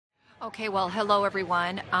Okay, well, hello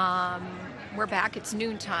everyone. We're back. It's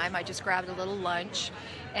noontime. I just grabbed a little lunch.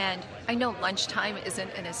 And I know lunchtime isn't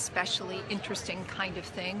an especially interesting kind of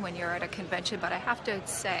thing when you're at a convention, but I have to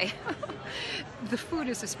say, the food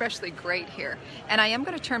is especially great here. And I am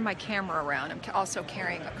going to turn my camera around. I'm also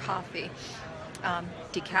carrying a coffee,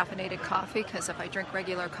 decaffeinated coffee, because if I drink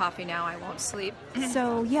regular coffee now, I won't sleep.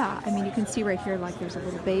 So yeah, I mean, you can see right here, like there's a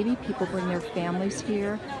little baby. People bring their families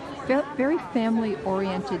here. Very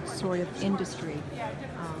family-oriented sort of industry.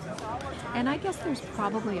 And I guess there's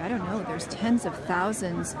probably, I don't know, there's tens of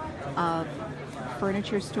thousands of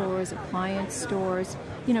furniture stores, appliance stores,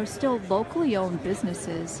 you know, still locally owned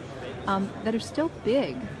businesses that are still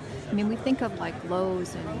big. I mean, we think of like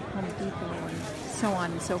Lowe's and Home Depot and so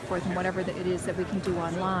on and so forth and whatever it is that we can do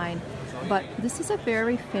online. But this is a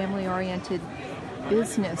very family-oriented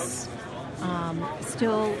business.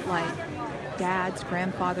 Still like dads,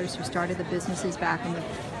 grandfathers who started the businesses back in the,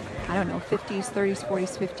 I don't know, 50s, 30s,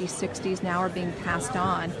 40s, 50s, 60s now are being passed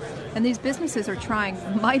on. And these businesses are trying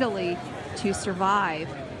mightily to survive.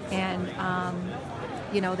 And,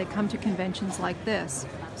 you know, they come to conventions like this.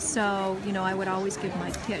 So, you know, I would always give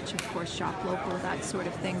my pitch, of course, shop local, that sort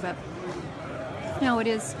of thing. But, you know, it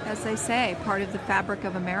is, as they say, part of the fabric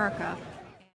of America.